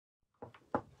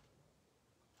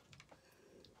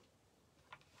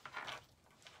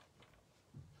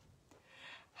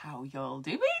how you're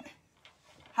doing.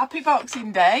 Happy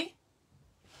Boxing Day.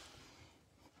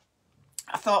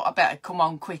 I thought I better come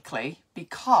on quickly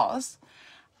because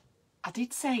I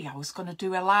did say I was going to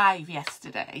do a live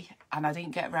yesterday and I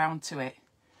didn't get round to it.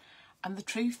 And the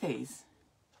truth is,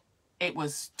 it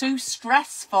was too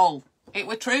stressful. It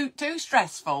was too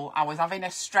stressful. I was having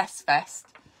a stress fest.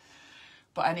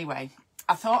 But anyway,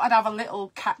 I thought I'd have a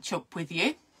little catch up with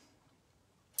you.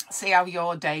 See how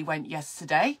your day went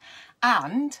yesterday.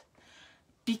 And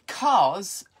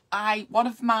because one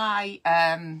of my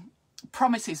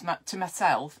promises to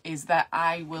myself is that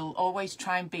I will always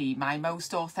try and be my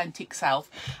most authentic self.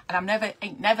 And I'm never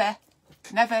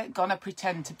gonna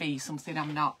pretend to be something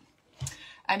I'm not.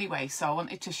 Anyway, so I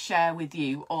wanted to share with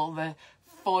you all the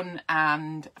fun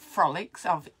and frolics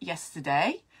of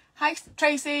yesterday. Hi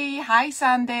Tracy, hi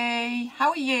Sandy, how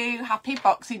are you? Happy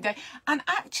Boxing Day. And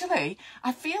actually,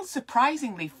 I feel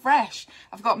surprisingly fresh.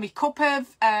 I've got my cup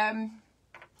of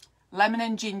lemon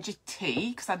and ginger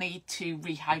tea because I need to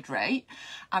rehydrate.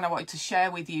 And I wanted to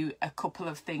share with you a couple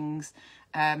of things,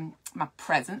 my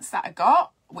presents that I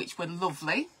got, which were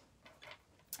lovely,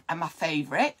 and my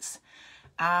favourites.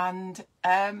 And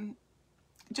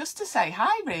just to say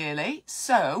hi, really.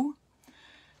 So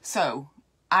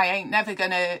I ain't never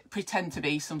going to pretend to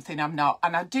be something I'm not.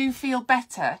 And I do feel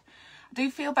better. I do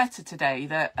feel better today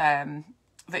that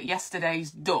that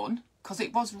yesterday's done, because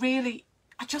it was really,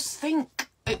 I just think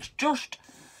it's just,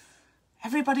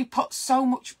 everybody puts so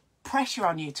much pressure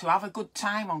on you to have a good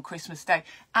time on Christmas Day.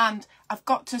 And I've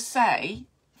got to say,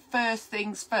 first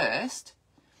things first,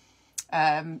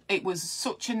 it was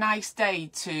such a nice day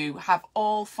to have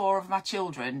all 4 of my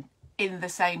children in the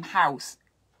same house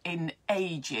in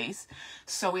ages.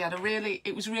 So we had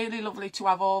it was really lovely to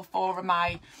have all 4 of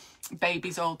my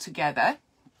babies all together.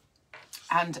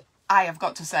 And I have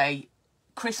got to say,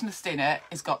 Christmas dinner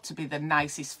has got to be the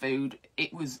nicest food.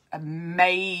 It was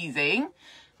amazing.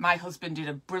 My husband did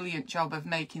a brilliant job of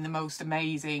making the most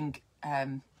amazing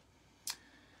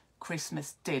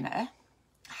Christmas dinner.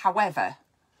 However,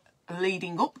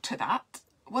 leading up to that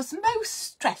was most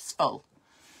stressful.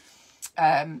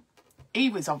 He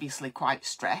was obviously quite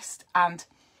stressed, and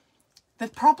the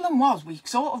problem was we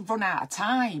sort of run out of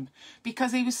time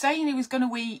because he was saying he was going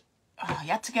to eat. He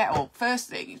had to get up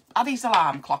first. He had his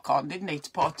alarm clock on, didn't he,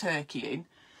 to put a turkey in.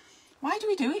 Why do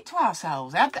we do it to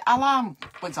ourselves? The alarm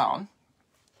was on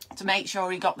to make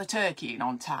sure he got the turkey in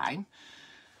on time.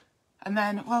 And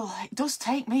then, well, it does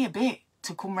take me a bit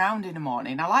to come round in the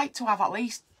morning. I like to have at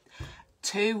least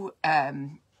 2.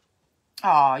 You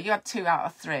had 2 out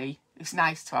of 3. It's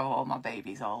nice to have all my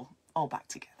babies all back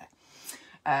together.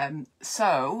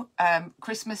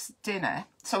 Christmas dinner.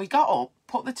 So he got up,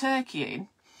 put the turkey in,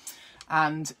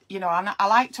 and, you know, I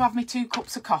like to have me 2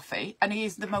 cups of coffee, and he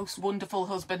is the most wonderful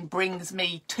husband, brings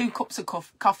me 2 cups of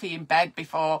coffee in bed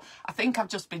before. I think I've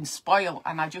just been spoiled,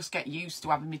 and I just get used to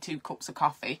having me 2 cups of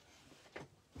coffee.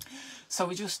 So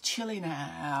we're just chilling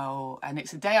out, and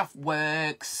it's a day off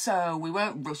work, so we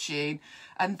weren't rushing.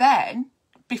 And then,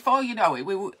 before you know it,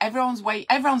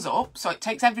 everyone's up, so it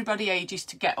takes everybody ages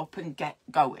to get up and get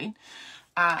going.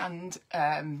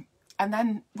 And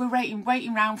then we're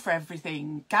waiting around for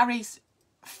everything. Gary's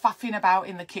faffing about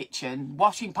in the kitchen,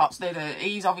 washing pots.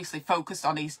 He's obviously focused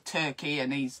on his turkey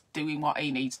and he's doing what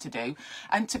he needs to do.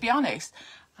 And to be honest,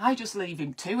 I just leave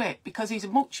him to it because he's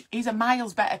a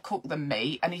miles better cook than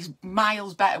me, and he's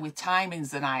miles better with timings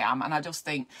than I am. And I just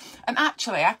think, and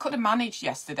actually I could have managed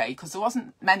yesterday because there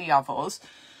wasn't many of us.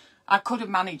 I could have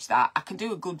managed that. I can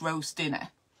do a good roast dinner.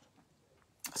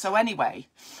 So anyway,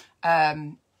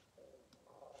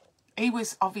 he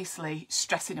was obviously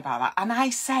stressing about that. And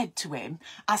I said to him,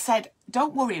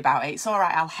 don't worry about it. It's all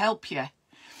right. I'll help you.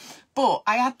 But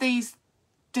I had these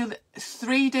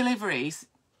 3 deliveries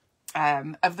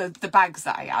of the bags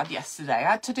that I had yesterday.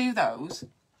 I had to do those.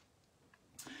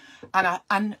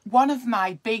 And one of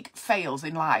my big fails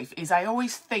in life is I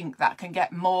always think that I can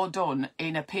get more done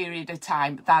in a period of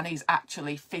time than is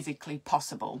actually physically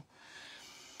possible.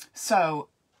 So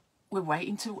we're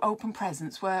waiting to open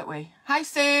presents, weren't we? Hi,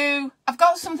 Sue. I've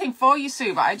got something for you,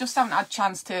 Sue, but I just haven't had a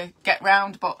chance to get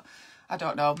round. But I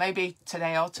don't know, maybe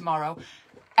today or tomorrow.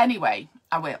 Anyway,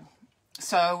 I will.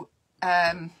 So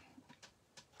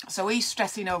he's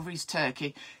stressing over his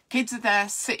turkey. Kids are there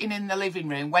sitting in the living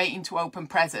room waiting to open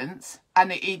presents,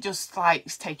 and he just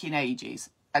it's taking ages,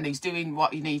 and he's doing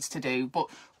what he needs to do. But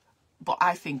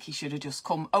I think he should have just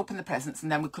come, open the presents,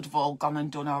 and then we could have all gone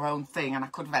and done our own thing, and I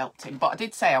could have helped him. But I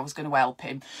did say I was going to help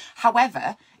him.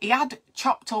 However, he had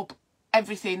chopped up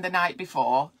everything the night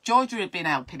before. Georgia had been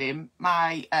helping him.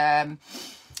 I'm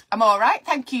all right,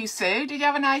 thank you, Sue. Did you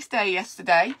have a nice day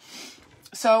yesterday?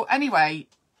 So anyway,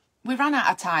 we ran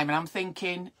out of time, and I'm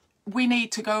thinking we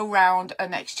need to go round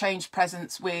and exchange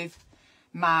presents with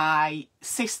my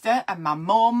sister and my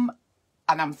mum.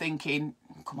 And I'm thinking,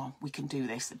 come on, we can do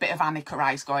this. A bit of Annika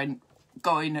Rice going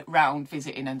round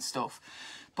visiting and stuff.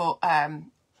 But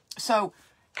so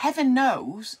heaven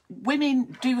knows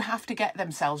women do have to get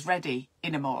themselves ready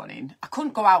in the morning. I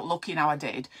couldn't go out looking how I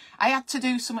did. I had to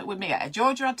do something with my hair.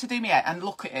 Georgia had to do my hair, and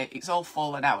look at it, it's all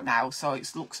fallen out now, so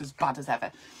it looks as bad as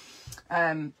ever.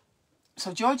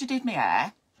 So Georgia did my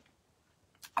hair.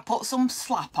 I put some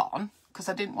slap on because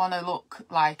I didn't want to look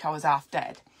like I was half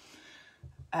dead.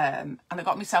 And I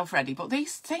got myself ready. But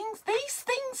these things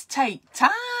take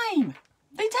time.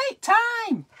 They take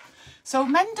time. So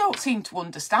men don't seem to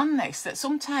understand this, that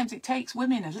sometimes it takes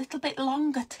women a little bit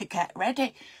longer to get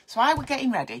ready. So I was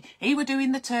getting ready. He was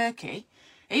doing the turkey.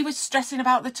 He was stressing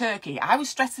about the turkey. I was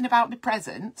stressing about the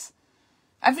presents.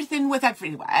 Everything was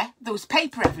everywhere. There was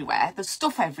paper everywhere. There's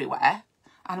stuff everywhere.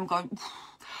 And I'm going...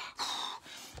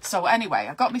 So anyway,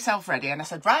 I got myself ready and I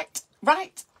said, right,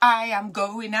 I am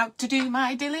going out to do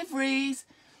my deliveries.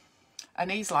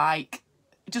 And he's like,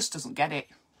 just doesn't get it.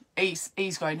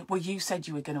 He's going, well, you said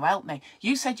you were going to help me.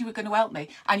 You said you were going to help me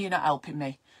and you're not helping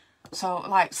me. So,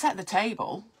 like, set the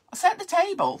table. I set the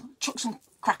table, chuck some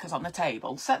crackers on the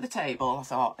table, set the table. I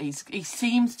thought, he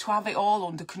seems to have it all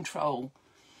under control.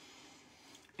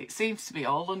 It seems to be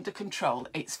all under control.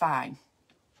 It's fine.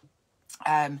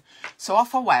 So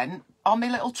off I went on my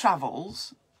little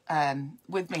travels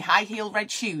with my high heel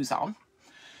red shoes on,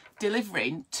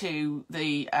 delivering to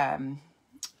the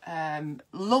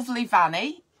lovely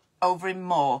Vanny over in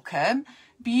Morecambe.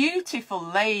 Beautiful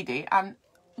lady, and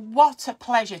what a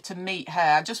pleasure to meet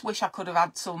her. I just wish I could have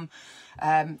had some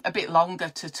a bit longer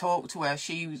to talk to her.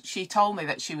 She told me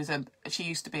that she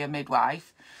used to be a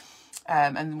midwife,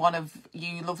 and one of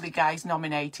you lovely guys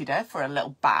nominated her for a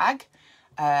little bag.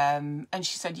 And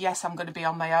she said, yes, I'm going to be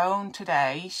on my own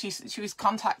today. She was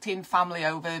contacting family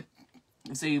over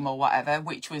Zoom or whatever,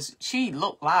 she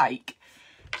looked like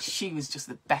she was just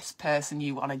the best person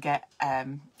you want to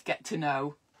get to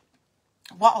know.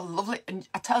 What a lovely, and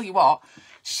I tell you what,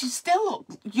 she still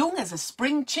looked young as a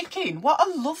spring chicken. What a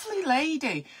lovely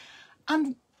lady.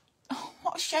 And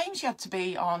what a shame she had to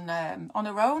be on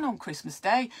her own on Christmas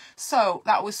Day. So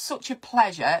that was such a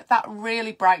pleasure. That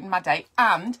really brightened my day.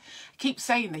 And I keep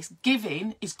saying this,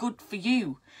 giving is good for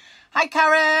you. Hi,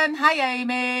 Karen. Hi,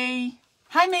 Amy.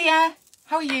 Hi, Mia.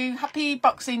 How are you? Happy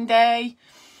Boxing Day.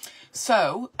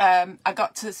 So I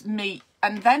got to meet,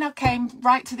 and then I came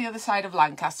right to the other side of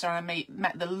Lancaster and I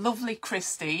met the lovely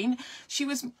Christine. She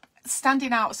was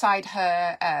standing outside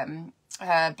her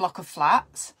block of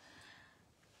flats.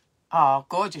 Oh,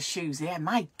 gorgeous shoes. Yeah,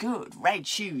 my good red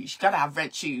shoes. You've got to have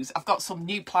red shoes. I've got some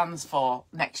new plans for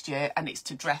next year, and it's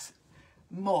to dress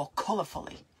more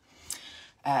colourfully.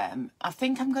 I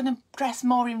think I'm going to dress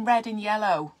more in red and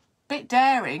yellow. Bit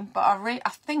daring, but I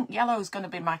think yellow is going to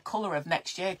be my colour of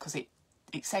next year because it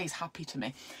says happy to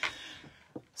me.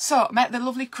 So I met the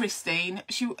lovely Christine.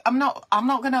 I'm not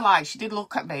going to lie, she did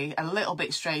look at me a little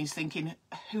bit strange, thinking,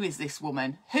 who is this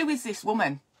woman? Who is this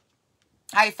woman?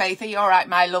 Hi, Faith, are you all right,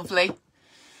 my lovely?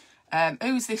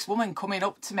 Who's this woman coming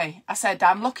up to me? I said,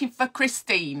 I'm looking for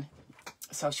Christine.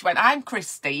 So she went, I'm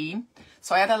Christine.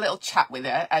 So I had a little chat with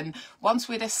her. And once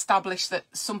we'd established that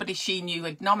somebody she knew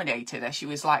had nominated her, she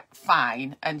was like,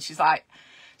 fine. And she said,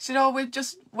 oh, we're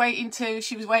just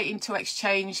she was waiting to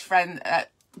exchange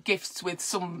gifts with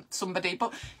somebody.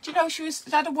 But, do you know, she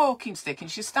had a walking stick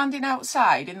and she was standing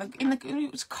outside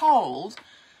it was cold,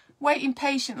 waiting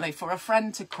patiently for a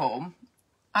friend to come.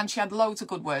 And she had loads of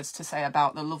good words to say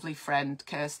about the lovely friend,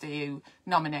 Kirsty, who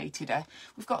nominated her.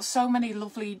 We've got so many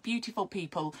lovely, beautiful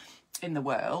people in the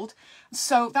world.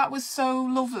 So that was so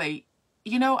lovely,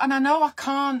 you know, and I know I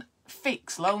can't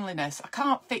fix loneliness. I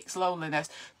can't fix loneliness.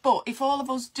 But if all of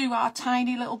us do our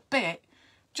tiny little bit,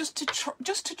 just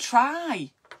to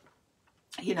try,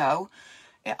 you know,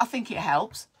 I think it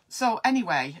helps. So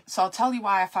anyway, so I'll tell you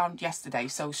why I found yesterday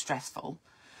so stressful.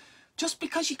 Just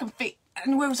because you can fit,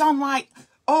 and we was on like,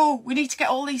 oh, we need to get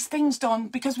all these things done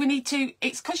because we need to,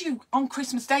 it's because on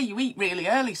Christmas Day, you eat really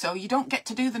early, so you don't get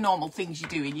to do the normal things you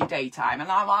do in your daytime. And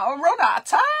I'm like, I'll run out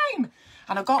of time.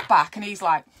 And I got back and he's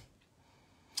like,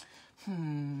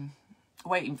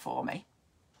 waiting for me.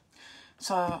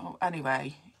 So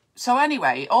anyway,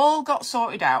 it all got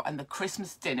sorted out and the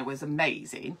Christmas dinner was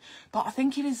amazing. But I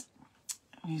think he was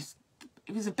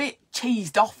a bit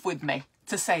cheesed off with me,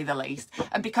 to say the least.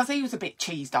 And because he was a bit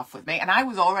cheesed off with me and I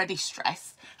was already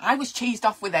stressed, I was cheesed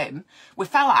off with him, we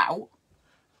fell out.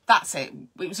 that's it.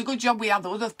 It was a good job we had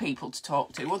other people to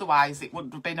talk to. Otherwise, it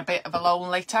would have been a bit of a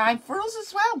lonely time for us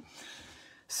as well.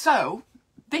 So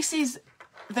this is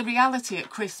the reality at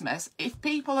Christmas. If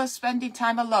people are spending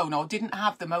time alone or didn't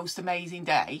have the most amazing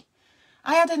day,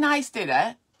 I had a nice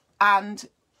dinner and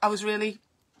I was really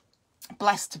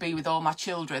blessed to be with all my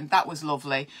children. That was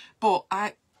lovely. But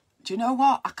do you know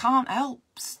what? I can't help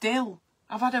still.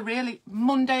 I've had a really,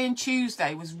 Monday and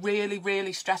Tuesday was really,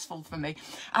 really stressful for me.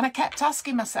 And I kept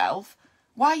asking myself,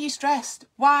 why are you stressed?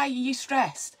 Why are you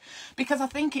stressed? Because I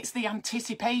think it's the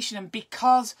anticipation, and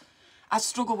because I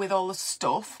struggle with all the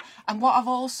stuff. And what I've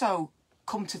also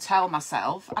come to tell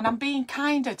myself, and I'm being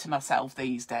kinder to myself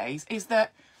these days, is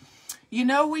that, you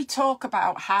know, we talk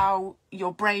about how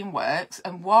your brain works,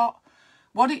 and what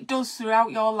it does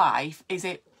throughout your life is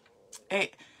it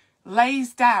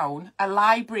lays down a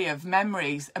library of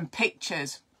memories and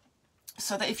pictures,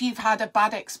 so that if you've had a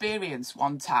bad experience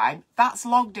one time, that's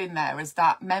logged in there as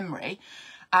that memory.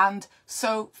 And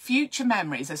so future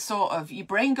memories are sort of, your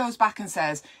brain goes back and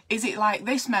says, is it like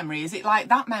this memory? Is it like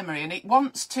that memory? And it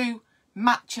wants to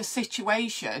match a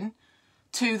situation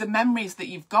to the memories that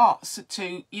you've got. So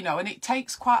to, you know, and it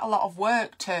takes quite a lot of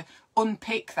work to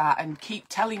unpick that and keep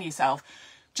telling yourself,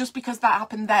 just because that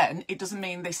happened then, it doesn't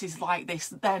mean this is like this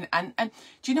then. And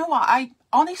do you know what? I'm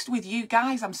honest with you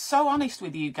guys. I'm so honest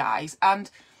with you guys. And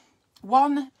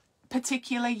one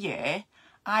particular year,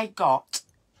 I got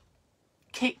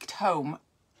kicked home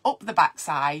up the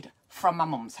backside from my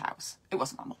mum's house. It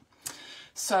wasn't my mum.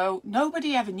 So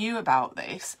nobody ever knew about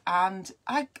this. And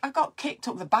I got kicked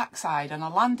up the backside and I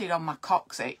landed on my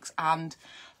coccyx. And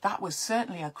that was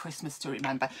certainly a Christmas to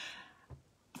remember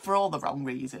for all the wrong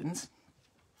reasons.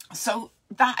 So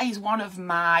that is one of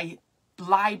my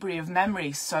library of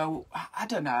memories. So I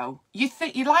don't know. You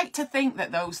like to think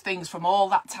that those things from all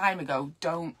that time ago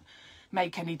don't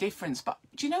make any difference, but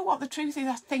do you know what the truth is?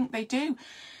 I think they do.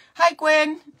 Hi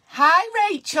Gwyn. Hi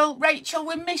Rachel. Rachel,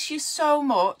 we miss you so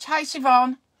much. Hi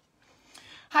Siobhan.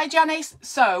 Hi Janice.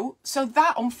 So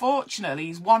that unfortunately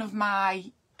is one of my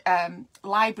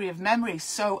library of memories.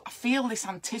 So I feel this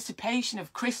anticipation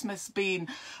of Christmas being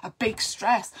a big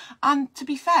stress. And to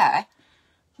be fair,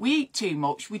 we eat too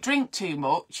much, we drink too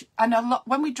much, and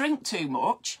when we drink too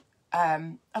much,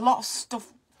 a lot of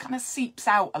stuff kind of seeps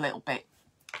out a little bit.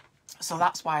 So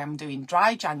that's why I'm doing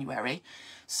dry January,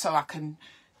 so I can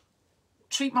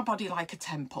treat my body like a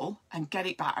temple and get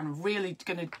it back. I'm really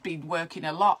going to be working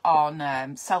a lot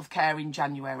on self-care in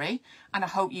January, and I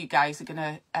hope you guys are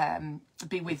going to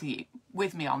be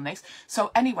with me on this. So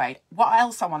anyway, what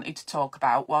else I wanted to talk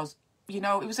about was, you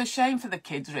know, it was a shame for the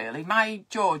kids really. My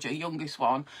Georgia, youngest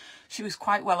one, she was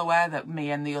quite well aware that me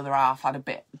and the other half had a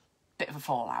bit of a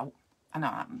fallout, and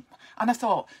I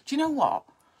thought, do you know what?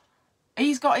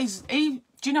 He's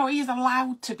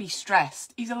allowed to be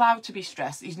stressed. He's allowed to be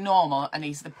stressed. He's normal and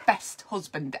he's the best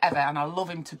husband ever and I love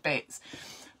him to bits.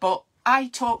 But I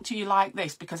talk to you like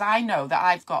this because I know that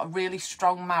I've got a really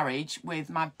strong marriage with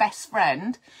my best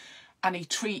friend, and he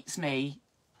treats me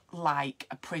like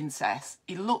a princess.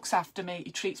 He looks after me.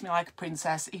 He treats me like a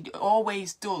princess. He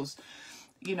always does,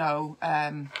 you know,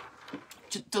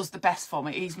 does the best for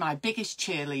me. He's my biggest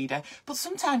cheerleader. But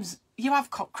sometimes you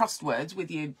have crossed words with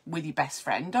your best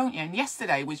friend, don't you? And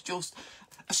yesterday was just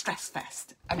a stress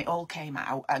fest, and it all came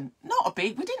out, and not a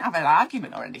big, we didn't have an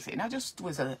argument or anything. I just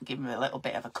was giving him a little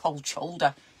bit of a cold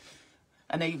shoulder,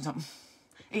 and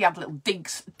he had little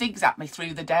digs at me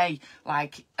through the day.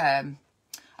 Like I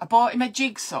bought him a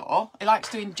jigsaw. He likes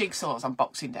doing jigsaws on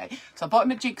Boxing Day, so I bought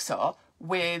him a jigsaw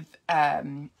with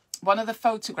one of the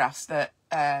photographs that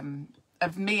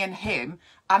of me and him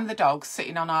and the dog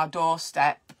sitting on our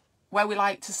doorstep where we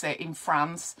like to sit in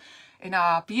France, in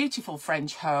our beautiful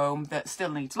French home that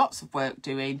still needs lots of work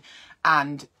doing.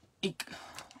 And he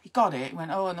got it. He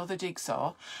went, oh, another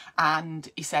jigsaw. And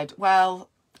he said, well,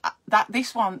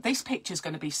 this picture's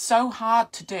going to be so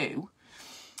hard to do.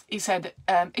 He said,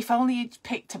 if only you'd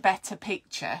picked a better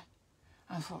picture.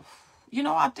 I thought, you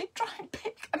know, I did try and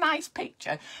pick a nice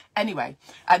picture. Anyway,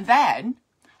 and then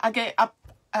I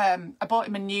bought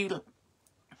him a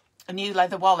new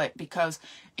leather wallet, because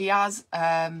he has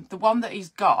the one that he's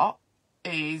got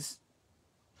is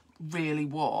really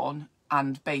worn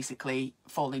and basically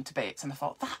falling to bits, and I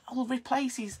thought that'll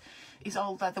replace his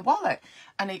old leather wallet.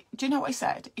 And do you know what he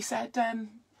said? He said,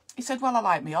 well, I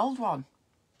like my old one,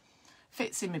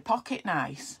 fits in my pocket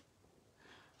nice.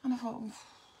 And I thought,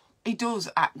 he does.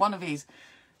 One of his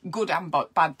good and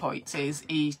bad points is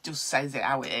he just says it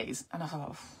how it is. And I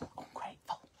thought,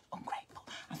 ungrateful.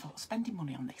 I thought, spending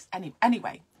money on this.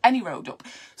 Anyway, any road up.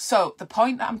 So the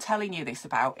point that I'm telling you this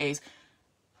about is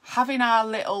having our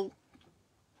little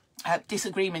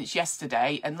disagreements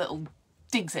yesterday and little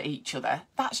digs at each other.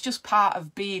 That's just part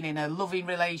of being in a loving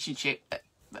relationship.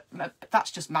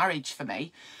 That's just marriage for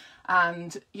me.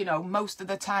 And, you know, most of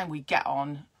the time we get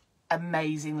on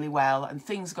amazingly well and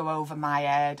things go over my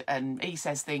head and he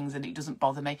says things and it doesn't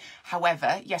bother me.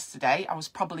 However, yesterday I was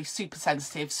probably super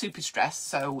sensitive, super stressed,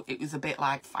 so it was a bit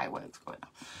like fireworks going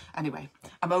off. Anyway,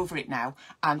 I'm over it now,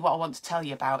 and what I want to tell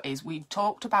you about is we've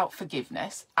talked about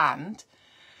forgiveness and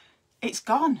it's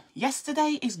gone.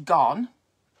 Yesterday is gone.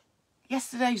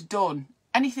 Yesterday's done.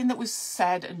 Anything that was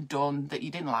said and done that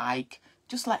you didn't like,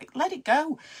 just let it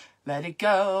go. Let it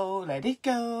go, let it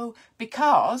go.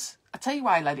 Because, I tell you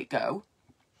why I let it go.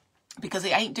 Because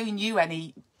it ain't doing you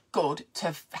any good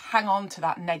to hang on to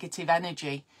that negative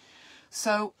energy.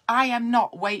 So I am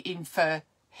not waiting for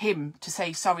him to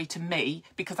say sorry to me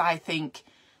because I think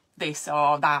this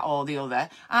or that or the other.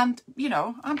 And, you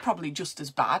know, I'm probably just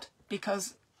as bad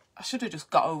because I should have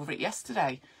just got over it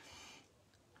yesterday.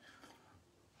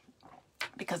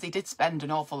 Because he did spend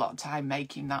an awful lot of time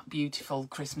making that beautiful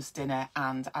Christmas dinner,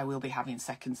 and I will be having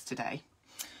seconds today.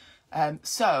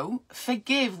 So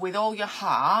forgive with all your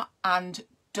heart and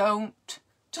don't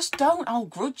hold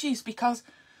grudges, because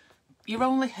you're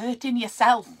only hurting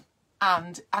yourself.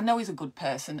 And I know he's a good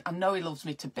person. I know he loves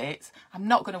me to bits. I'm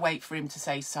not going to wait for him to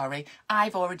say sorry.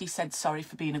 I've already said sorry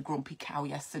for being a grumpy cow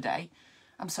yesterday.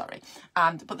 I'm sorry.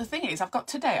 But the thing is, I've got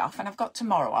today off and I've got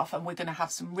tomorrow off, and we're going to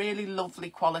have some really lovely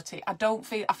quality. I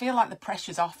feel like the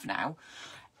pressure's off now.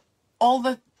 All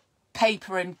the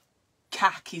paper and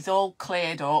cack is all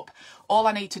cleared up. All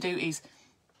I need to do is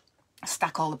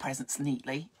stack all the presents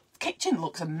neatly. The kitchen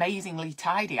looks amazingly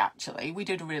tidy, actually. We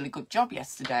did a really good job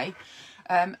yesterday.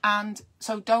 And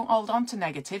so don't hold on to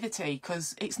negativity,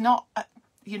 because it's not,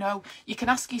 you know, you can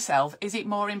ask yourself, is it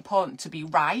more important to be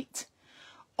right?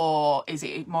 Or is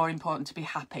it more important to be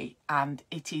happy? And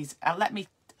it is,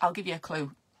 I'll give you a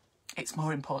clue. It's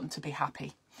more important to be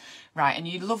happy. Right, and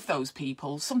you love those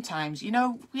people. Sometimes, you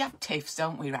know, we have tiffs,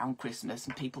 don't we, around Christmas,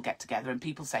 and people get together and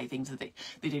people say things that they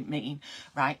didn't mean,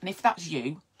 right? And if that's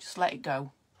you, just let it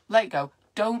go. Let it go.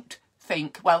 Don't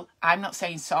think, well, I'm not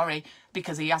saying sorry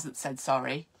because he hasn't said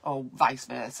sorry, or vice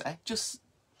versa. Just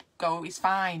go, it's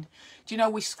fine. Do you know,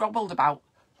 we scrabbled about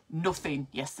nothing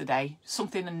yesterday.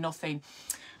 Something and nothing.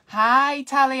 Hi,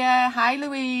 Talia. Hi,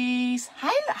 Louise.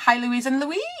 Hi, Louise and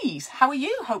Louise. How are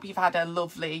you? Hope you've had a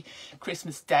lovely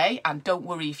Christmas day. And don't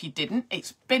worry if you didn't.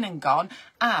 It's been and gone.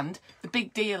 And the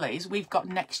big deal is we've got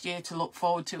next year to look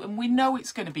forward to. And we know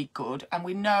it's going to be good. And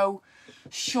we know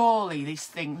surely this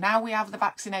thing, now we have the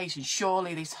vaccination,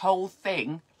 surely this whole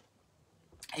thing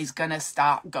is going to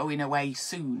start going away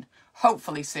soon.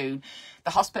 Hopefully soon.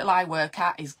 The hospital I work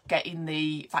at is getting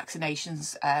the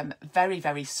vaccinations very,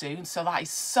 very soon. So that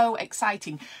is so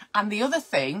exciting. And the other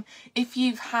thing, if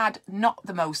you've had not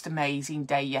the most amazing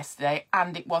day yesterday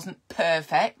and it wasn't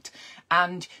perfect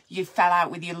and you fell out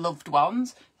with your loved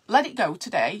ones, let it go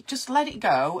today. Just let it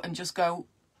go and just go.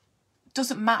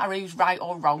 Doesn't matter who's right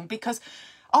or wrong, because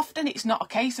often it's not a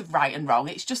case of right and wrong.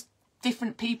 It's just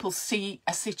different people see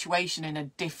a situation in a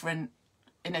different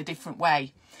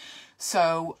way.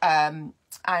 So I'm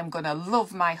going to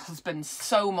love my husband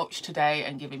so much today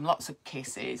and give him lots of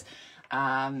kisses.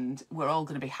 And we're all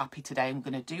going to be happy today. I'm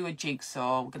going to do a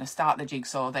jigsaw. We're going to start the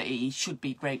jigsaw that he should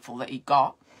be grateful that he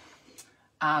got.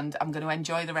 And I'm going to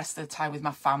enjoy the rest of the time with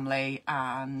my family.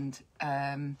 And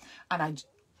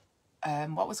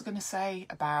what was I going to say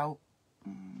about... I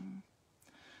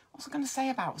was going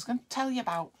to tell you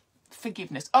about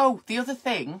forgiveness. Oh, the other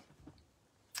thing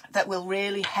that will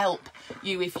really help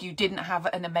you if you didn't have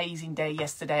an amazing day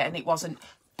yesterday and it wasn't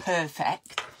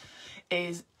perfect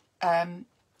is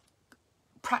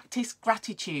practice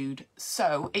gratitude.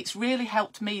 So it's really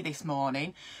helped me this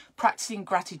morning, practicing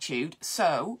gratitude.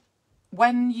 So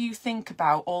when you think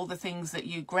about all the things that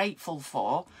you're grateful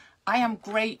for, I am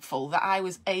grateful that I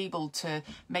was able to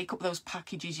make up those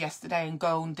packages yesterday and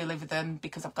go and deliver them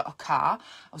because I've got a car.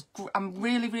 I'm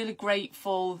really, really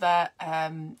grateful that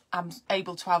I'm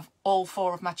able to have all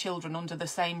 4 of my children under the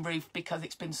same roof because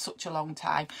it's been such a long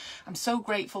time. I'm so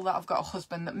grateful that I've got a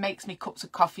husband that makes me cups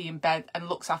of coffee in bed and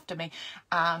looks after me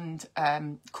and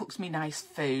cooks me nice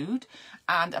food.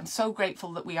 And I'm so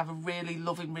grateful that we have a really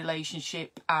loving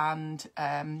relationship, and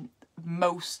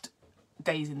most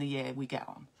days in the year we get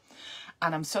on.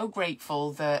 And I'm so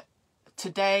grateful that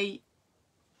today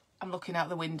I'm looking out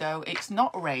the window. It's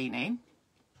not raining.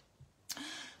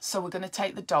 So we're going to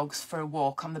take the dogs for a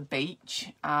walk on the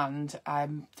beach. And I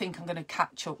think I'm going to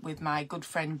catch up with my good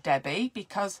friend Debbie,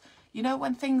 because, you know,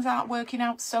 when things aren't working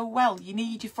out so well, you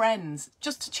need your friends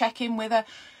just to check in with her,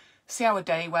 see how her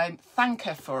day went, thank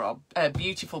her for a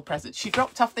beautiful present. She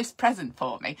dropped off this present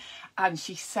for me, and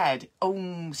she said,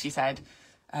 don't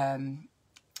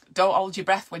hold your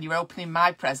breath when you're opening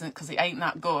my present because it ain't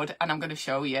that good, and I'm going to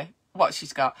show you what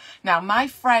she's got. Now, my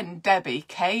friend Debbie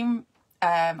came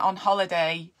on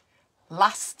holiday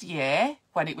last year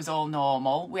when it was all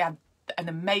normal. We had an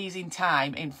amazing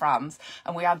time in France,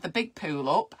 and we had the big pool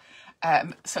up.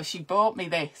 So she bought me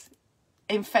this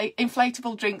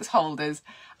inflatable drinks holders,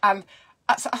 and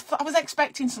I was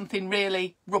expecting something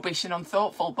really rubbish and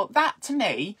unthoughtful, but that to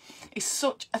me is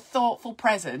such a thoughtful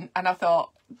present, and I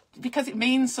thought, because it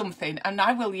means something, and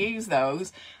I will use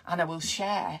those, and I will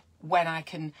share when I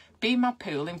can be in my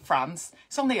pool in France.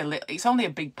 It's only a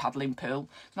big paddling pool.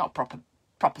 It's not a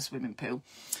proper swimming pool.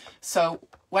 So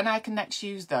when I can next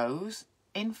use those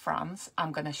in France,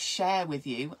 I'm going to share with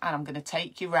you, and I'm going to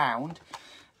take you round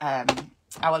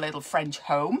our little French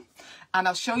home, and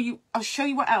I'll show you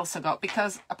what else I got,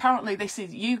 because apparently this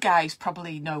is, you guys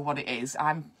probably know what it is.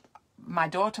 My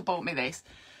daughter bought me this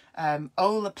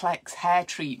Olaplex hair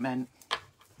treatment.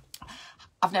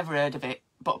 I've never heard of it,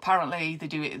 but apparently they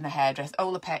do it in the hairdress.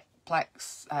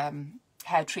 Olaplex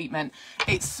hair treatment.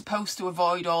 It's supposed to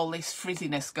avoid all this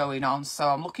frizziness going on, so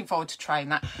I'm looking forward to trying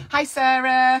that. Hi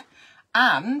Sarah.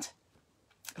 And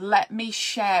let me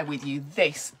share with you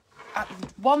this.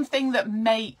 One thing that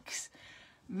makes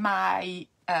me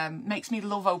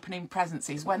love opening presents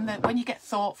is when you get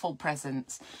thoughtful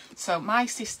presents. So my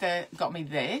sister got me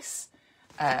this,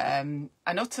 an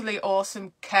utterly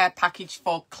awesome care package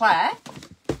for Claire,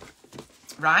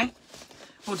 right?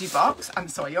 Buddy box, and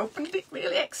so I opened it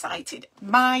really excited.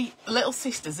 My little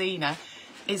sister Zena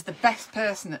is the best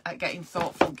person at getting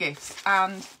thoughtful gifts,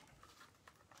 and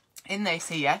in this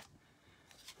here,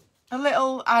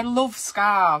 I love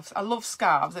scarves,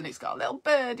 and it's got a little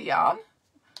birdie on.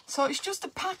 So it's just a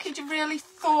package of really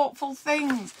thoughtful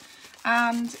things,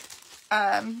 and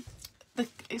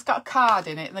it's got a card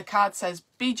in it, and the card says,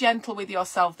 be gentle with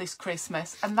yourself this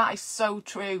Christmas. And that is so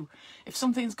true. If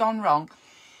something's gone wrong,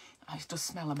 it does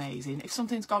smell amazing. If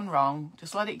something's gone wrong,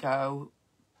 just let it go.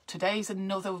 Today's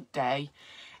another day.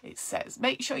 It says,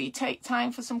 make sure you take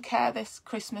time for some care this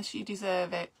Christmas. You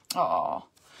deserve it. Oh.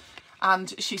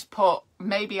 And she's put,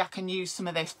 maybe I can use some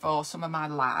of this for some of my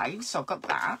lives. So I've got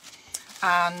that.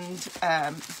 And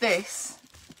this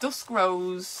Dusk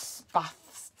Rose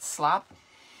bath slab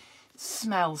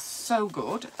smells so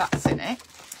good. That's in it.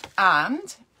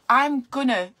 And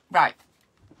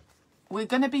we're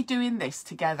going to be doing this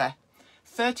together.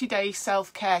 30-day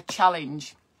self-care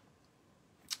challenge.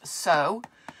 So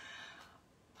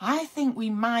I think we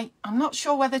might, I'm not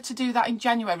sure whether to do that in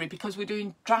January because we're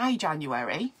doing dry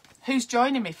January. Who's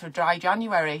joining me for dry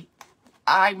January?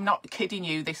 I'm not kidding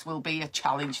you, this will be a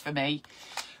challenge for me.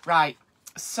 Right,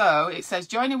 so it says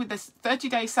joining with this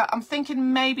 30-day set. I'm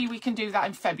thinking maybe we can do that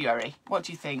in February. What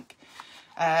do you think?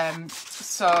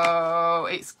 So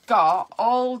it's got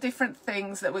all different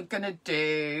things that we're going to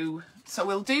do. So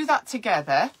we'll do that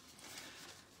together.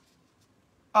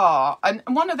 Oh, and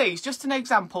one of these, just an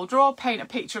example, draw or paint a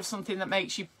picture of something that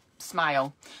makes you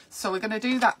smile. So we're going to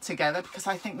do that together because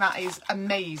I think that is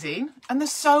amazing. And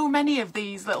there's so many of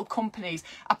these little companies.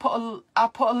 I put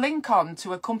a link on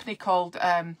to a company called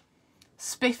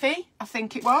Spiffy, I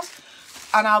think it was,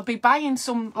 and I'll be buying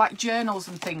some like journals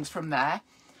and things from there.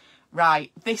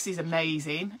 Right, this is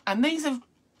amazing. And these are,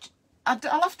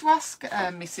 I'll have to ask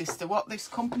my sister what this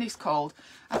company's called.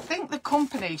 I think the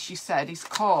company, she said, is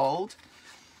called,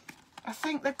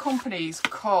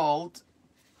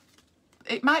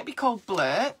 it might be called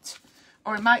Blurt,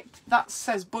 or it might, that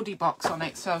says Buddy Box on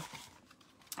it, so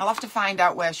I'll have to find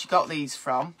out where she got these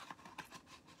from.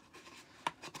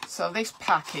 So this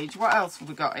package, what else have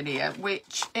we got in here?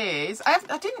 Which is,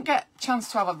 I didn't get a chance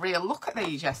to have a real look at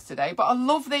these yesterday, but I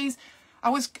love these. I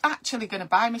was actually going to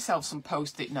buy myself some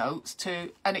Post-it notes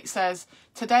too, and it says,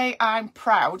 today I'm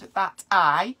proud that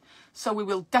I, so we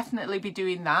will definitely be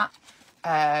doing that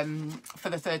for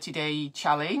the 30-day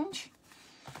challenge.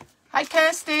 Hi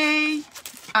Kirsty.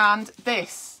 And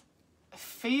this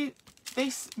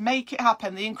Make It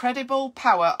Happen, the incredible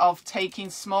power of taking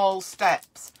small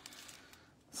steps.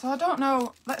 So I don't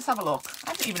know, let's have a look.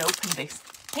 I haven't even opened this.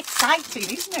 Exciting,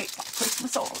 isn't it? It's like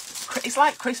Christmas, it's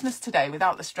like Christmas today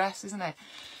without the stress, isn't it?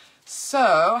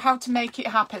 So how to make it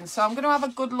happen. So I'm going to have a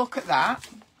good look at that.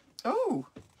 Oh,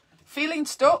 feeling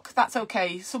stuck? That's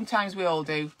okay. Sometimes we all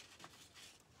do.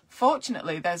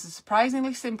 Fortunately, there's a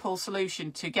surprisingly simple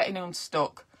solution to getting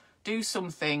unstuck. Do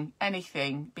something,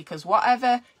 anything, because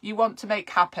whatever you want to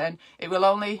make happen, it will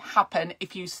only happen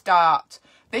if you start.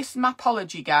 This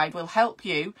Mapology guide will help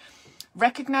you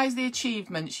Recognise the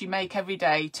achievements you make every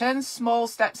day. Turn small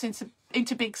steps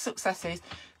into big successes.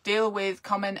 Deal with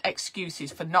common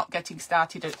excuses for not getting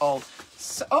started at all.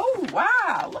 So, oh,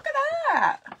 wow, look at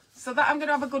that. So that I'm going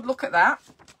to have a good look at that.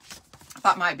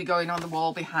 That might be going on the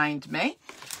wall behind me.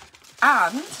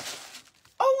 And,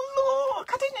 oh, look,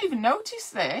 I didn't even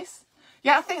notice this.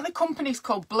 Yeah, I think the company's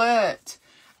called Blurt.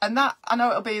 And that, I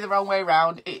know it'll be the wrong way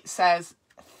around. It says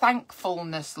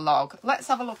thankfulness log. Let's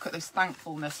have a look at this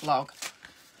thankfulness log.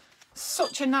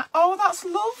 Such a nice, oh, that's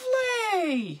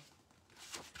lovely.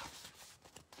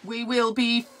 We will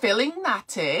be filling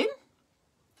that in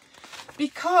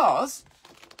because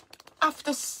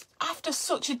after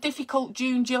such a difficult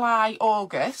June, July,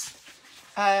 August,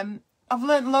 I've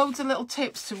learned loads of little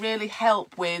tips to really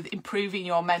help with improving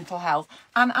your mental health.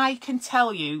 And I can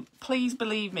tell you, please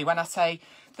believe me when I say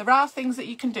there are things that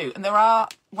you can do and there are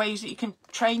ways that you can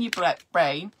train your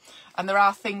brain and there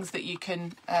are things that you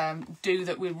can do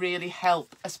that will really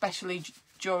help, especially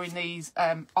during these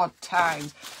odd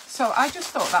times. So I just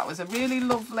thought that was a really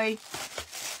lovely,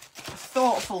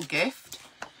 thoughtful gift.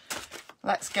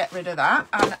 Let's get rid of that.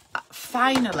 And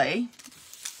finally,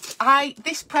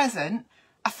 this present,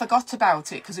 I forgot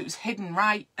about it because it was hidden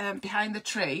right behind the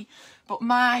tree. But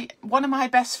one of my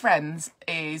best friends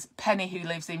is Penny, who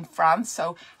lives in France.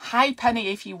 So hi Penny,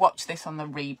 if you watch this on the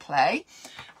replay.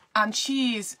 And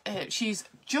she's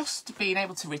just been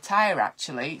able to retire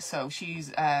actually. So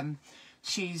she's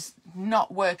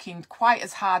not working quite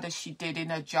as hard as she did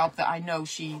in her job that I know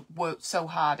she worked so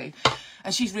hard in.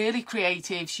 And she's really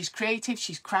creative. She's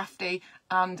crafty.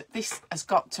 And this has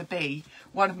got to be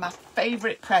one of my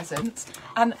favourite presents.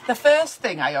 And the first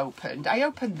thing I opened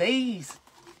these.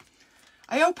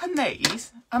 I opened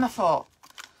these and I thought,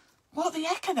 what the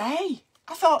heck are they?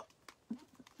 I thought,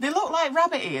 they look like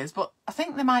rabbit ears, but I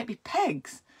think they might be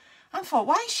pegs. And I thought,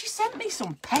 why has she sent me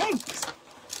some pegs?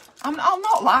 I'll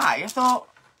not lie. I thought,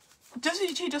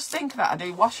 doesn't she just think that I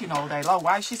do washing all day long?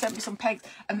 Why has she sent me some pegs?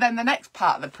 And then the next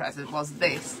part of the present was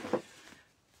this.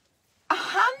 A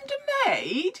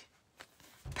handmade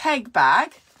peg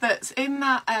bag that's in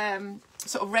that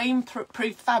sort of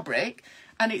rainproof fabric.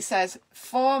 And it says,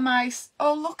 oh,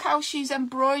 look how she's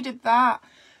embroidered that.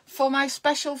 For my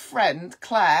special friend,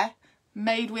 Claire,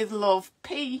 made with love,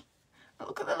 P.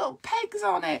 Look at the little pegs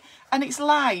on it. And it's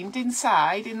lined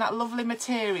inside in that lovely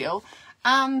material.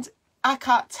 And I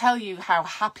can't tell you how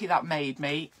happy that made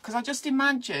me. Because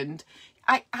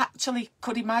I actually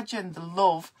could imagine the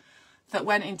love that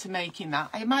went into making that.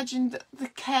 I imagined the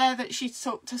care that she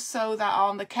took to sew that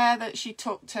on, the care that she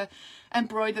took to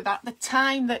embroider that, the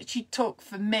time that she took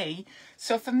for me.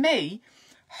 So for me,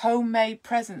 homemade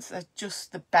presents are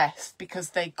just the best because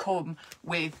they come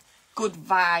with good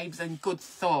vibes and good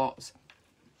thoughts.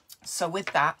 So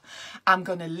with that, I'm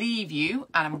going to leave you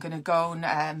and I'm going to go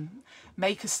and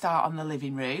make a start on the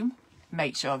living room.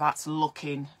 Make sure that's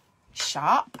looking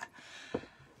sharp.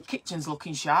 Kitchen's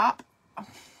looking sharp.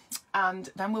 And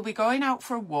then we'll be going out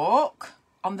for a walk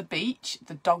on the beach.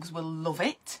 The dogs will love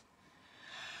it.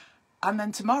 And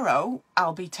then tomorrow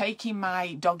I'll be taking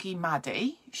my doggy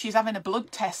Maddie. She's having a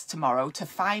blood test tomorrow to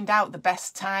find out the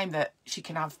best time that she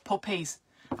can have puppies.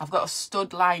 I've got a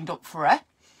stud lined up for her.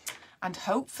 And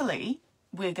hopefully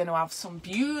we're going to have some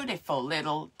beautiful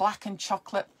little black and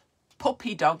chocolate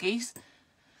puppy doggies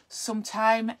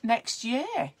sometime next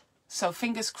year. So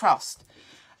fingers crossed.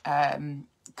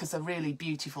 Because they're really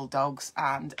beautiful dogs,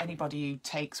 and anybody who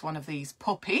takes one of these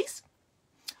puppies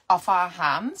off our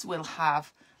hands will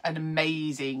have an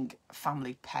amazing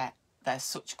family pet. They're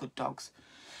such good dogs.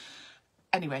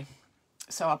 Anyway,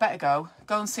 so I better go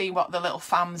and see what the little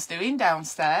fam's doing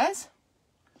downstairs.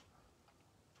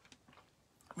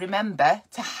 Remember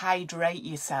to hydrate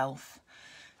yourself.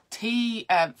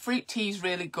 Fruit tea's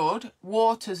really good,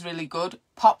 water's really good,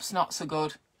 pop's not so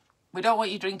good. We don't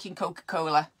want you drinking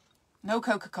Coca-Cola. No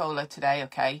Coca-Cola today,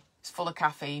 okay? It's full of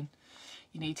caffeine.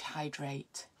 You need to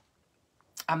hydrate.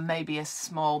 And maybe a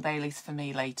small Baileys for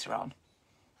me later on,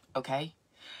 okay?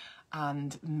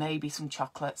 And maybe some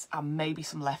chocolates and maybe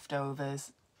some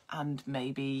leftovers and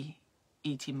maybe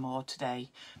eating more today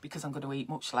because I'm going to eat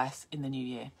much less in the new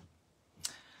year.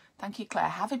 Thank you, Claire.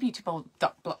 Have a beautiful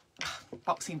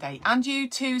Boxing Day. And you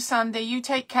too, Sandy. You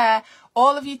take care.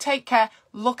 All of you take care.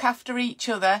 Look after each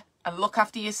other. And look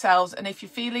after yourselves. And if you're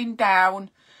feeling down,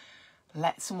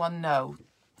 let someone know.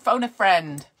 Phone a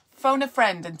friend. Phone a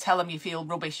friend and tell them you feel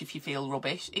rubbish if you feel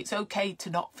rubbish. It's okay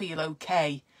to not feel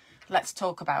okay. Let's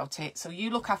talk about it. So you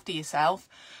look after yourself.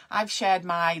 I've shared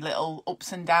my little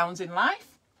ups and downs in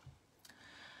life.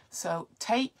 So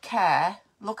take care.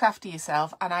 Look after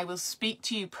yourself. And I will speak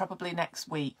to you probably next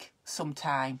week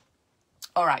sometime.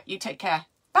 All right, you take care.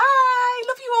 Bye.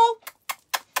 Love you all.